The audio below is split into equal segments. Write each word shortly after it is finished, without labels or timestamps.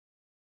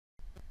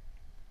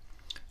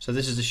So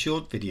this is a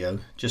short video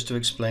just to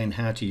explain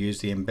how to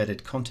use the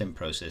embedded content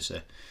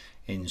processor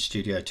in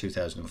Studio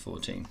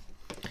 2014.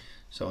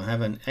 So I have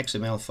an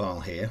XML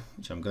file here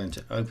which I'm going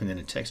to open in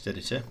a text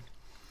editor,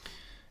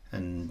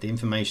 and the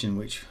information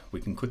which we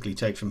can quickly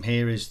take from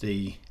here is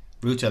the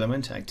root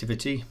element,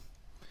 activity,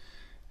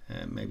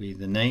 maybe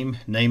the name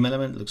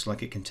element. Looks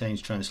like it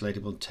contains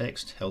translatable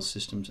text, health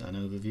systems and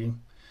overview.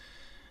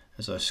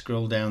 As I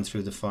scroll down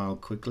through the file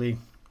quickly,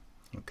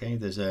 okay,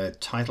 there's a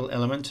title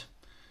element.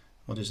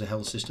 What is the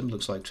health system?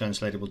 Looks like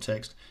translatable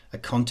text. A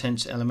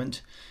contents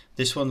element.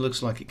 This one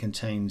looks like it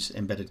contains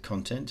embedded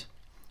content.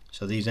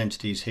 So these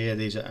entities here,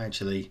 these are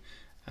actually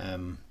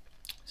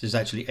this is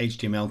actually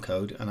HTML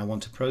code, and I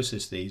want to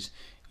process these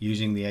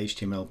using the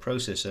HTML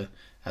processor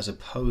as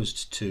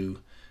opposed to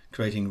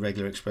creating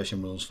regular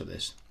expression rules for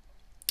this.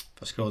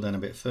 If I scroll down a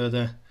bit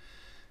further,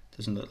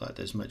 doesn't look like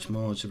there's much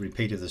more. It's a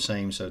repeat of the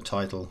same. So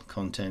title,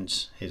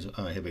 contents. Here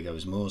we go.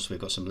 There's more. So we've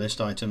got some list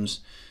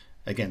items.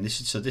 Again, this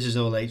is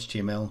all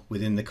HTML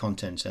within the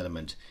contents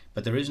element,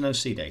 but there is no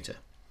CDATA.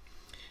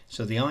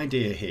 So the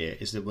idea here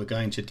is that we're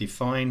going to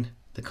define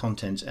the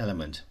contents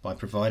element by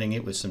providing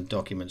it with some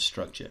document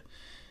structure.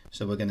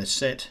 So we're going to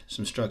set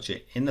some structure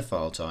in the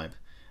file type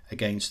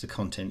against the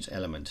contents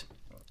element,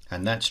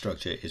 and that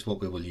structure is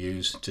what we will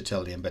use to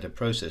tell the embedded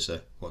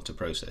processor what to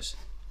process.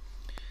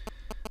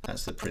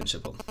 That's the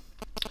principle.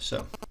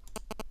 So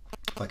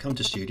if I come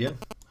to Studio,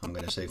 I'm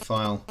going to say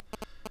File,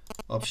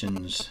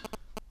 Options,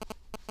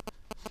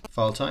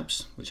 File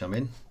Types, which I'm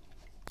in,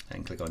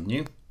 and click on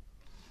New.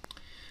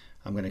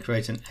 I'm going to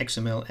create an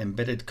XML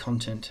embedded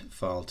content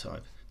file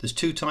type. There's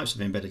two types of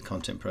embedded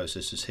content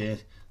processors here.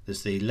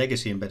 There's the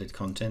legacy embedded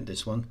content,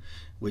 this one,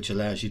 which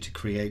allows you to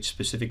create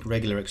specific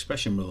regular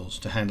expression rules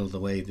to handle the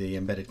way the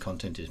embedded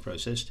content is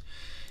processed.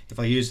 If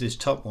I use this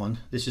top one,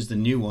 this is the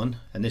new one,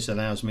 and this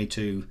allows me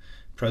to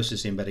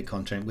process the embedded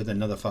content with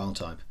another file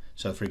type.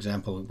 So for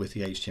example, with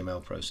the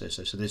HTML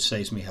processor. So this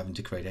saves me having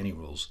to create any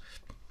rules.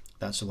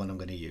 That's the one I'm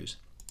going to use.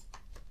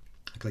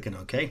 I click on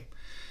OK.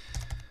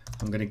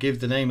 I'm going to give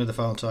the name of the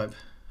file type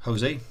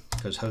Jose,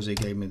 because Jose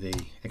gave me the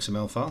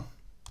XML file,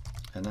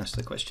 and ask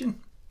the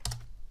question.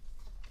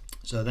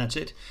 So that's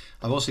it.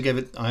 I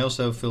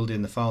also filled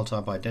in the file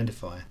type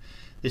identifier.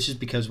 This is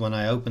because when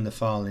I open the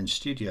file in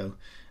Studio,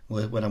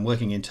 when I'm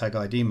working in tag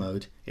ID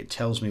mode, it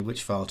tells me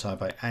which file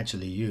type I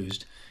actually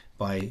used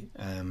by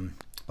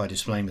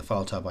displaying the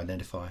file type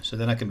identifier. So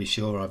then I can be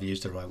sure I've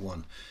used the right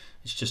one.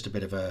 It's just a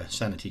bit of a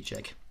sanity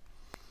check.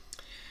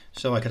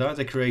 So I could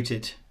either create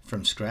it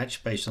from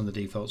scratch based on the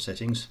default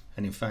settings,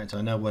 and in fact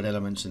I know what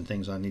elements and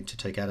things I need to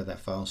take out of that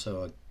file,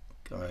 so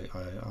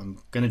I'm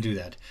going to do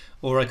that,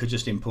 or I could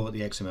just import the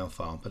XML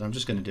file, but I'm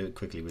just going to do it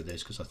quickly with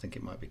this because I think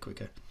it might be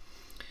quicker.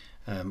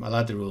 I'll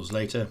add the rules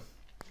later.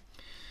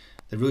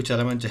 The root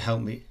element to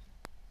help me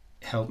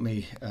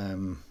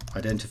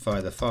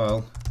identify the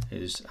file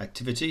is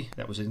activity.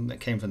 That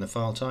came from the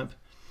file type.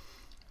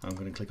 I'm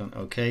going to click on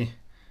OK,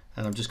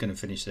 and I'm just going to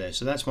finish there.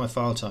 So that's my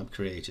file type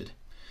created.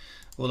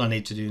 All I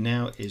need to do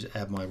now is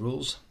add my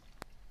rules.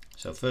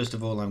 So first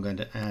of all, I'm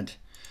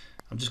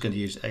just going to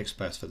use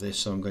XPath for this,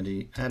 so I'm going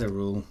to add a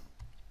rule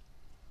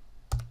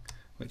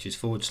which is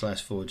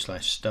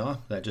 // star.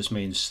 That just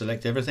means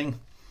select everything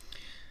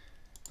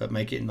but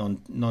make it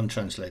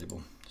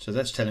non-translatable. So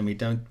that's telling me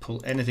don't pull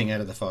anything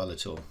out of the file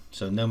at all,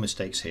 so no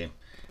mistakes here.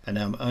 And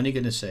now I'm only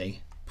going to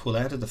say pull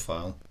out of the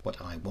file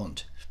what I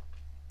want.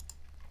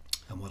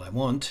 And what I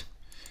want,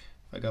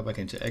 if I go back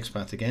into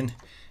XPath again,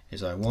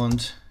 is I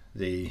want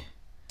the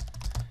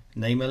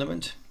name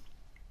element.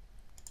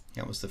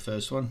 That was the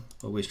first one,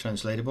 always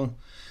translatable.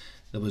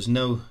 There was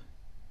no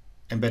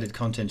embedded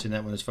content in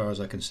that one as far as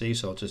I can see,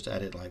 so I'll just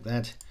add it like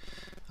that.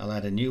 I'll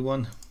add a new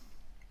one.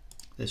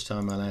 This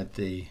time I'll add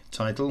the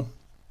title,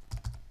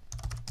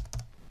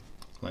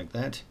 like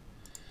that.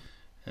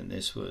 And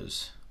this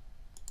was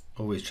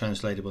always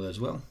translatable as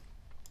well.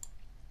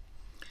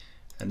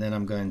 And then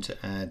I'm going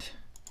to add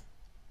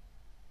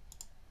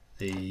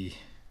the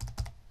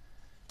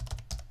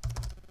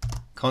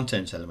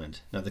contents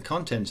element. Now the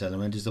contents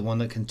element is the one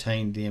that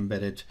contained the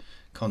embedded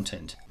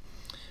content.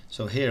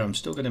 So here I'm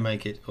still going to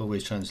make it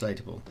always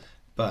translatable,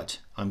 but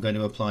I'm going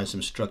to apply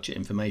some structure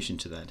information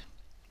to that.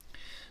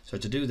 So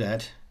to do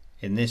that,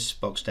 in this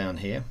box down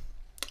here,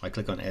 I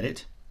click on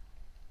Edit,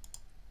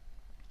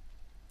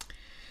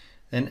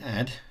 then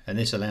Add, and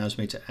this allows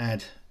me to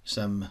add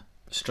some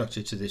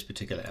structure to this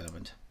particular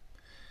element.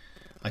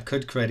 I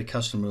could create a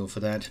custom rule for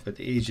that, but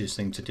the easiest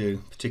thing to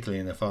do, particularly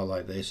in a file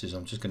like this, is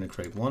I'm just going to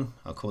create one.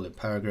 I'll call it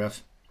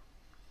paragraph,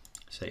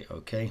 say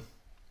OK,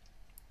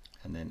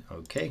 and then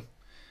OK.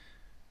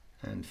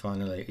 And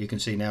finally, you can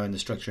see now in the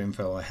structure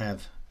info I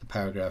have the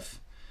paragraph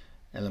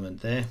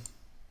element there,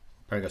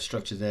 paragraph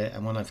structure there,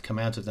 and when I've come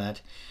out of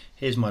that,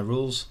 here's my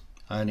rules.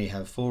 I only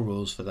have 4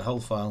 rules for the whole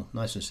file,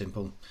 nice and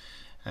simple,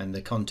 and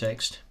the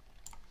context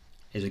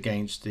is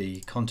against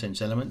the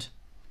contents element,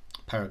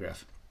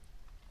 paragraph.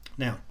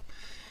 Now,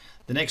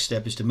 the next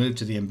step is to move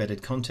to the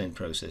embedded content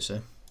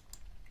processor,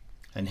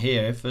 and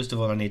here first of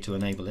all I need to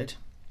enable it.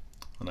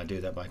 and I do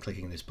that by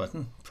clicking this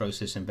button,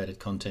 process embedded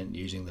content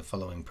using the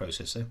following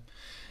processor,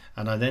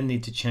 and I then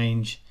need to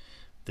change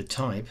the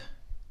type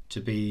to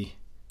be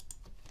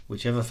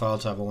whichever file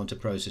type I want to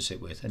process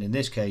it with, and in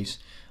this case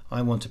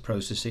I want to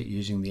process it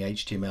using the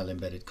HTML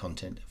embedded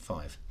content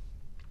 5.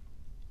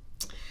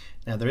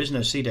 Now there is no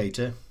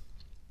CDATA,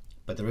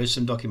 but there is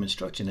some document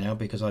structure now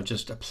because I've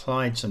just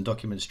applied some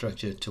document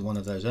structure to one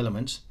of those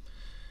elements.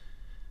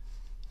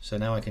 So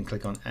now I can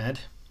click on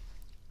add,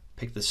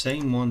 pick the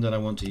same one that I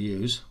want to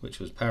use, which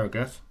was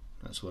paragraph,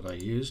 that's what I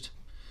used,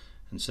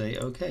 and say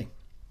OK.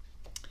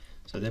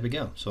 So there we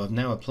go. So I've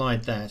now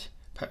applied that.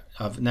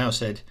 I've now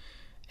said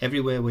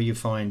everywhere where you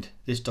find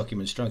this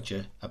document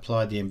structure,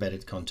 apply the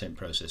embedded content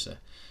processor.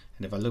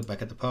 And if I look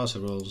back at the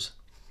parser rules,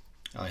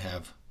 I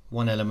have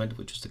one element,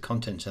 which is the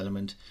contents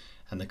element,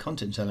 and the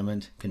contents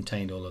element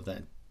contained all of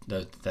that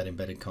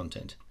embedded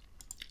content.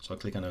 So I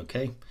click on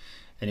OK,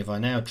 and if I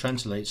now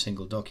translate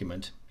single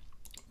document,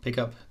 pick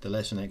up the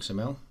lesson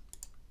XML,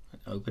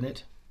 and open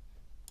it,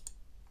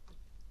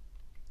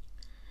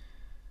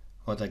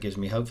 what that gives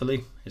me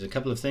hopefully is a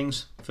couple of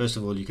things. First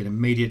of all, you can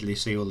immediately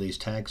see all these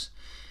tags,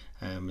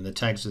 and the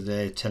tags are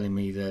there telling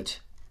me that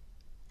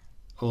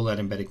all that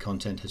embedded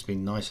content has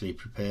been nicely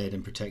prepared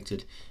and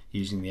protected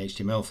using the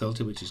HTML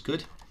filter, which is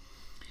good.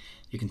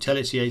 You can tell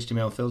it's the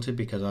HTML filter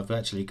because I've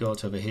actually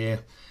got over here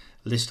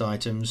list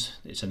items.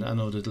 It's an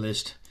unordered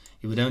list.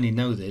 You would only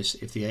know this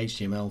if the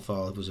HTML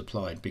file was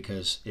applied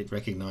because it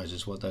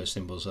recognizes what those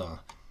symbols are.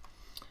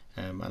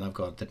 And I've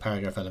got the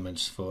paragraph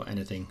elements for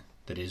anything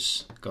that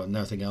is got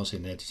nothing else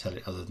in there to tell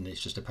it other than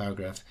it's just a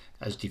paragraph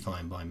as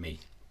defined by me.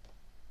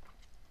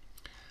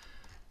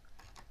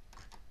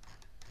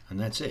 And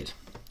that's it.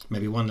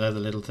 Maybe one other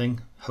little thing,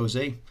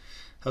 Jose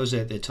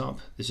at the top.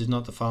 This is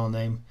not the file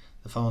name.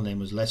 The file name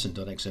was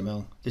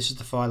lesson.xml. This is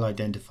the file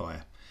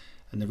identifier.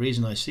 And the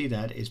reason I see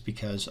that is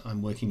because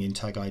I'm working in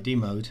tag ID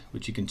mode,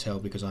 which you can tell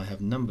because I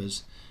have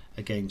numbers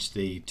against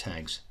the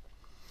tags.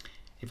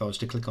 If I was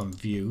to click on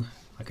view,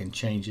 I can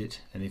change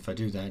it, and if I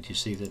do that, you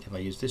see that if I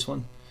use this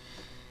one,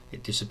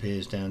 it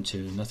disappears down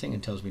to nothing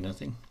and tells me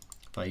nothing.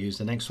 If I use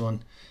the next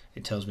one,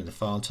 it tells me the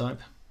file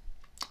type.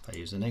 If I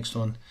use the next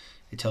one,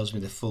 it tells me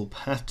the full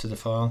path to the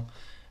file,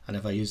 and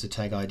if I use the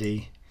tag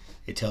ID,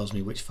 it tells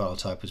me which file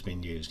type has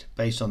been used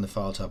based on the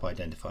file type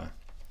identifier.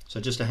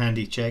 So just a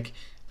handy check,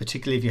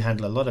 particularly if you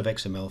handle a lot of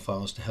XML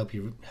files, to help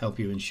you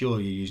ensure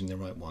you're using the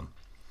right one.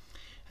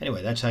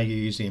 Anyway, that's how you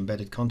use the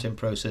embedded content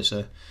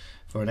processor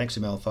for an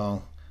XML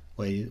file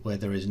where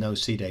there is no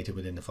CDATA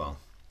within the file.